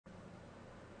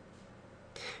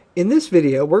In this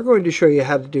video, we're going to show you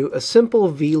how to do a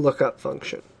simple VLookup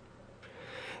function.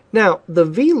 Now, the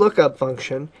VLookup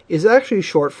function is actually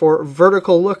short for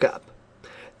vertical lookup.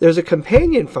 There's a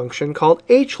companion function called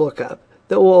HLookup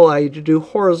that will allow you to do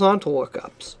horizontal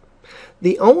lookups.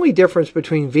 The only difference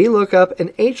between VLookup and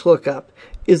HLookup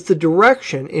is the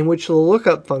direction in which the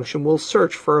lookup function will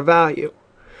search for a value.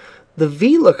 The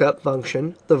VLookup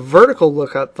function, the vertical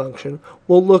lookup function,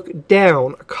 will look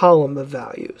down a column of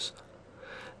values.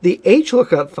 The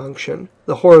HLookup function,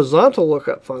 the horizontal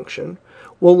lookup function,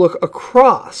 will look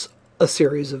across a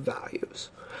series of values.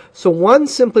 So one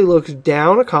simply looks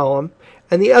down a column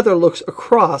and the other looks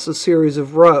across a series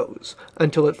of rows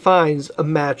until it finds a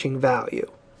matching value.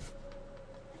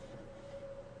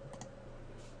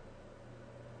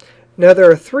 Now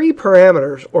there are three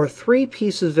parameters or three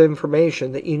pieces of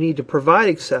information that you need to provide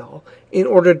Excel in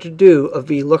order to do a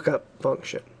VLookup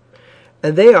function.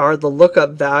 And they are the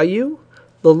lookup value,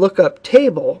 the lookup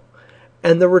table,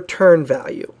 and the return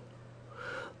value.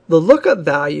 The lookup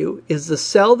value is the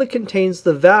cell that contains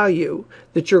the value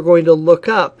that you're going to look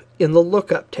up in the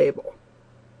lookup table.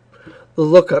 The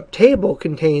lookup table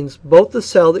contains both the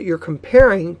cell that you're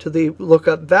comparing to the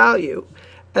lookup value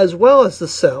as well as the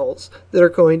cells that are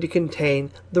going to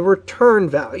contain the return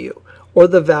value, or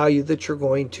the value that you're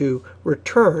going to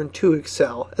return to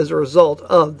Excel as a result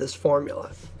of this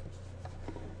formula.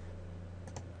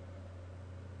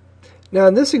 Now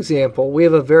in this example, we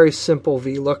have a very simple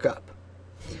VLookup.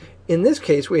 In this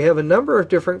case, we have a number of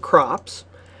different crops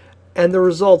and the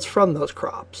results from those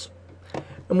crops.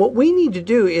 And what we need to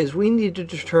do is we need to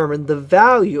determine the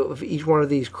value of each one of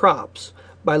these crops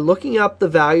by looking up the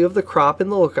value of the crop in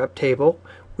the lookup table,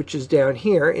 which is down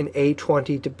here in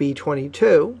A20 to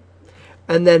B22,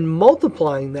 and then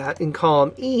multiplying that in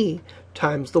column E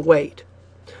times the weight.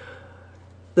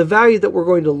 The value that we're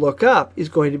going to look up is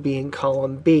going to be in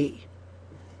column B.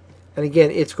 And again,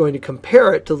 it's going to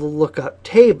compare it to the lookup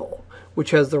table,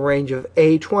 which has the range of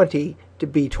A20 to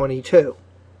B22.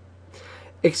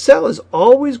 Excel is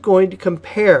always going to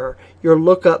compare your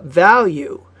lookup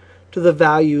value to the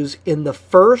values in the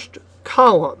first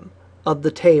column of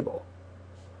the table.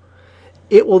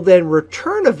 It will then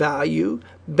return a value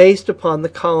based upon the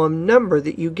column number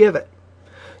that you give it.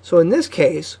 So in this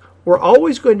case, we're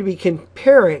always going to be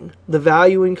comparing the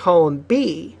value in column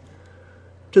B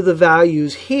to the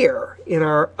values here in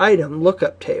our item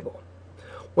lookup table.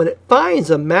 When it finds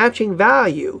a matching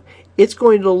value, it's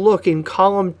going to look in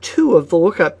column 2 of the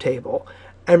lookup table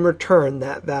and return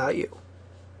that value.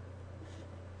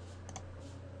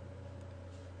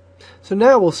 So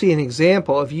now we'll see an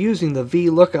example of using the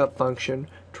VLookup function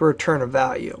to return a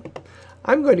value.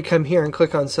 I'm going to come here and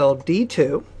click on cell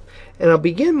D2, and I'll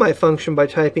begin my function by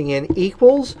typing in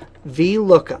equals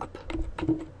VLookup,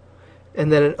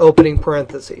 and then an opening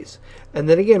parentheses. And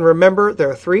then again, remember, there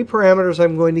are three parameters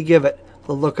I'm going to give it: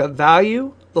 the lookup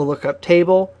value, the lookup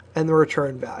table, and the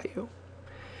return value.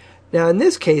 Now in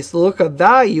this case, the lookup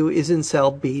value is in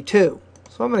cell B2.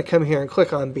 So I'm going to come here and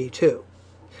click on B2.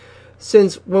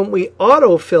 Since when we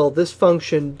autofill this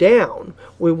function down,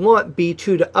 we want B2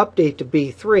 to update to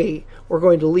B3, we're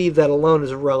going to leave that alone as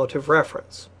a relative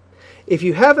reference. If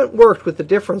you haven't worked with the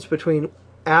difference between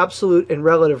absolute and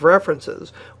relative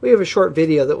references, we have a short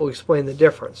video that will explain the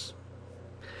difference.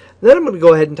 Then I'm going to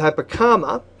go ahead and type a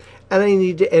comma, and I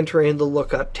need to enter in the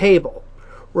lookup table,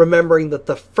 remembering that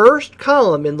the first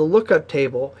column in the lookup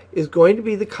table is going to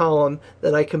be the column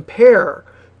that I compare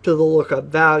to the lookup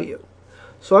value.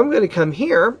 So I'm going to come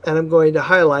here and I'm going to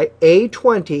highlight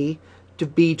A20 to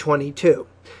B22.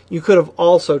 You could have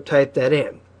also typed that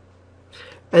in.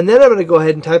 And then I'm going to go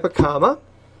ahead and type a comma.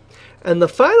 And the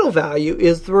final value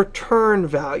is the return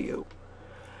value.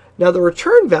 Now the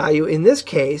return value in this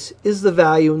case is the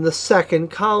value in the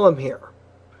second column here.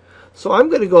 So I'm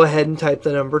going to go ahead and type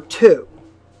the number 2.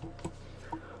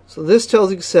 So this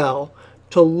tells Excel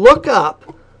to look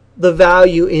up the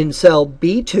value in cell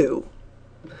B2,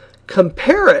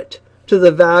 compare it to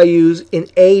the values in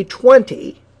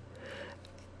A20,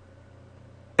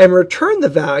 and return the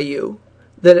value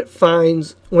that it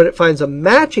finds when it finds a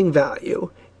matching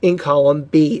value in column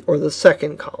B, or the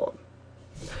second column.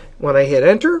 When I hit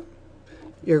enter,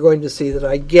 you're going to see that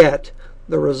I get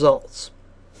the results.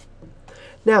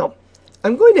 Now,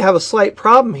 I'm going to have a slight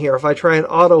problem here if I try and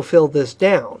autofill this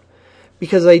down,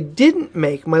 because I didn't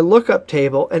make my lookup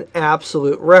table an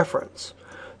absolute reference.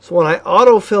 So when I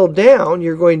autofill down,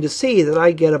 you're going to see that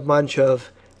I get a bunch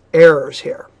of errors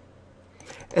here.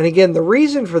 And again, the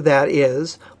reason for that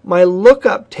is my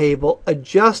lookup table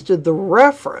adjusted the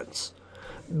reference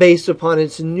based upon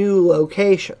its new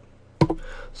location.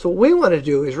 So what we want to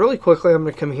do is really quickly, I'm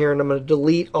going to come here and I'm going to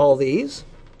delete all these.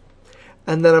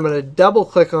 And then I'm going to double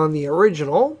click on the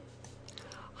original,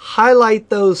 highlight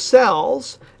those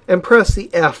cells, and press the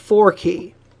F4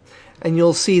 key. And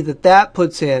you'll see that that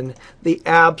puts in the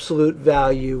absolute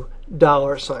value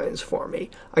dollar signs for me.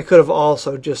 I could have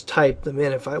also just typed them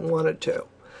in if I wanted to.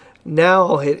 Now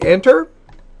I'll hit enter.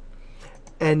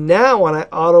 And now when I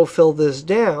autofill this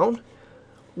down,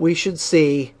 we should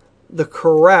see the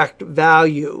correct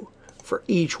value for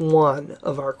each one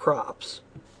of our crops.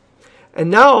 And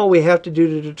now all we have to do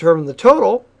to determine the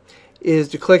total is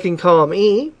to click in column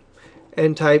E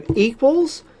and type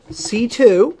equals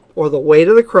C2, or the weight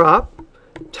of the crop,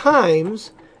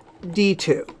 times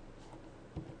D2.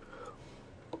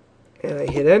 And I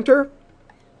hit enter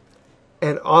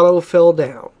and autofill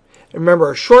down. And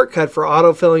remember, a shortcut for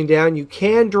autofilling down, you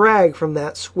can drag from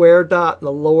that square dot in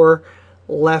the lower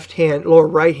right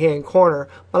hand corner,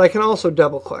 but I can also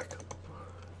double click.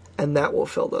 And that will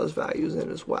fill those values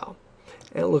in as well.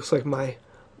 And it looks like my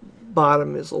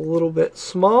bottom is a little bit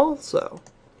small, so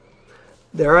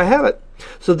there I have it.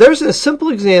 So there's a simple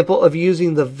example of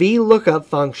using the VLookup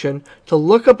function to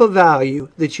look up a value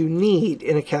that you need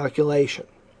in a calculation.